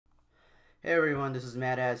Hey everyone, this is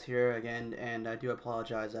Mad here again, and I do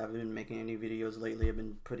apologize. I haven't been making any videos lately. I've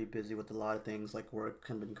been pretty busy with a lot of things like work.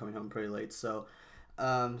 I've been coming home pretty late.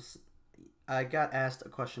 Um, I got asked a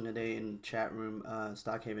question today in chat room,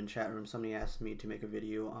 Stockhaven chat room. Somebody asked me to make a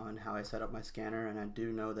video on how I set up my scanner, and I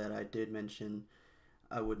do know that I did mention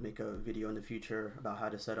I would make a video in the future about how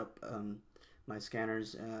to set up my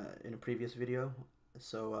scanners in a previous video.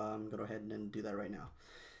 So I'm gonna go ahead and do that right now.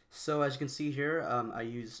 So as you can see here, I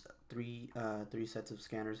use three sets of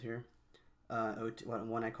scanners here.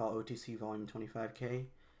 One I call OTC volume 25K,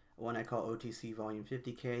 one I call OTC volume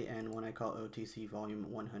 50K, and one I call OTC volume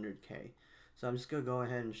 100K. So I'm just gonna go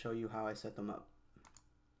ahead and show you how I set them up.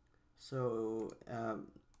 So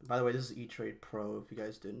by the way, this is ETrade Pro if you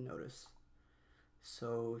guys didn't notice.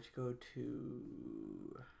 So if you go to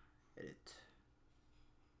edit,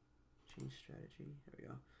 change strategy, there we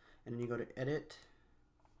go, and then you go to edit.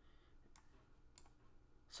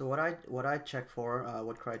 So what I check for,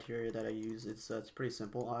 what criteria that I use, it's pretty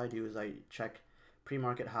simple. All I do is I check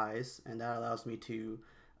pre-market highs, and that allows me to,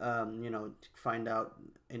 find out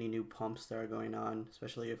any new pumps that are going on,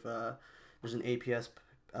 especially if there's an APS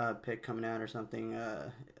pick coming out or something.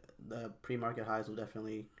 The pre-market highs will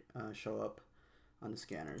definitely show up on the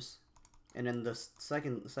scanners. And then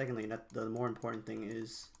secondly, the more important thing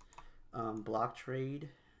is block trade.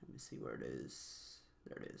 Let me see where it is.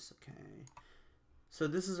 There it is. Okay. So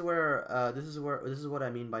this is what I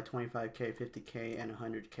mean by 25K, 50K, and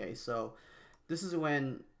 100K. So this is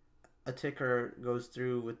when a ticker goes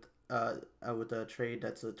through with a trade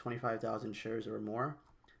that's 25,000 shares or more.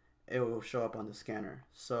 It will show up on the scanner.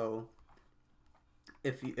 So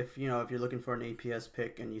if you're looking for an APS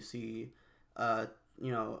pick and you see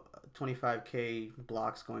 25K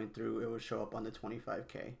blocks going through, it will show up on the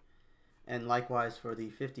 25K. And likewise for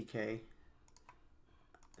the 50K.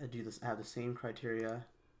 I have the same criteria,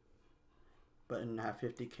 but and have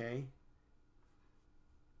 50K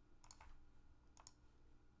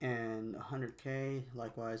and 100K.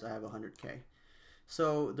 Likewise, I have 100K.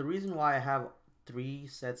 So the reason why I have three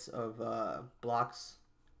sets of blocks,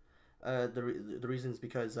 the reason is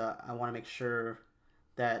because I want to make sure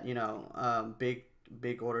that big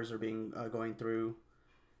orders are going through.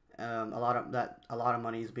 A lot of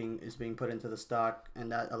money is being put into the stock,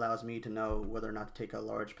 and that allows me to know whether or not to take a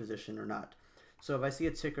large position or not. So if I see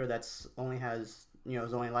a ticker that's is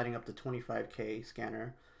only lighting up the 25K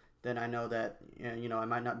scanner, then I know that I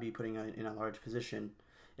might not be putting in a large position.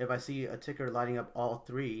 If I see a ticker lighting up all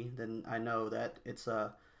three, then I know that it's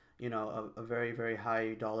a very, very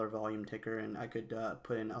high dollar volume ticker, and I could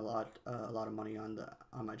put in a lot of money on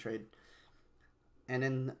my trade. And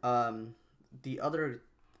then the other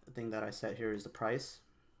thing that I set here is the price.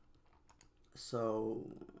 So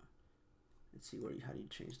let's see how do you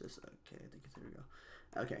change this? Okay, I think there we go.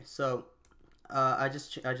 Okay, so I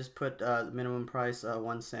just put minimum price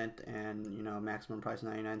 1 cent and maximum price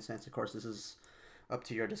 99 cents. Of course, this is up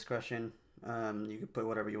to your discretion. You could put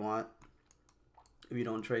whatever you want. If you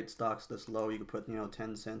don't trade stocks this low, you could put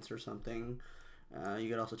 10 cents or something. You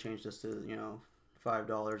could also change this to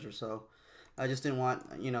 $5 or so. I just didn't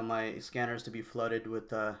want my scanners to be flooded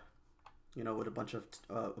with with a bunch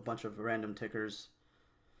of random tickers.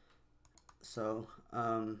 So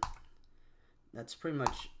that's pretty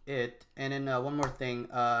much it. And then one more thing,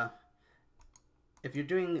 if you're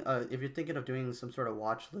thinking of doing some sort of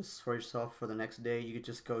watch list for yourself for the next day, you could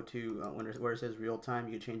just go to where it says real time.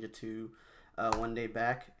 You could change it to 1 day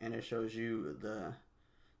back, and it shows you the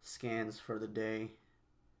scans for the day.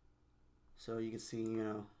 So you can see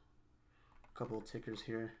couple of tickers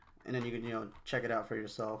here, and then you can check it out for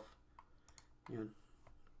yourself.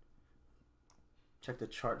 Check the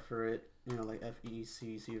chart for it, like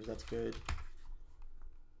FEC, see if that's good,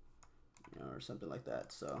 or something like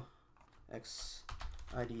that. So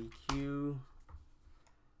XIDQ.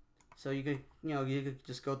 So you could you could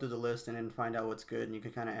just go through the list and then find out what's good, and you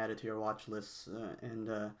can kind of add it to your watch list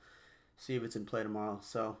and see if it's in play tomorrow.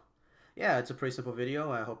 So yeah, it's a pretty simple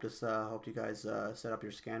video. I hope you guys set up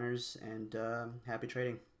your scanners, and happy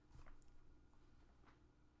trading.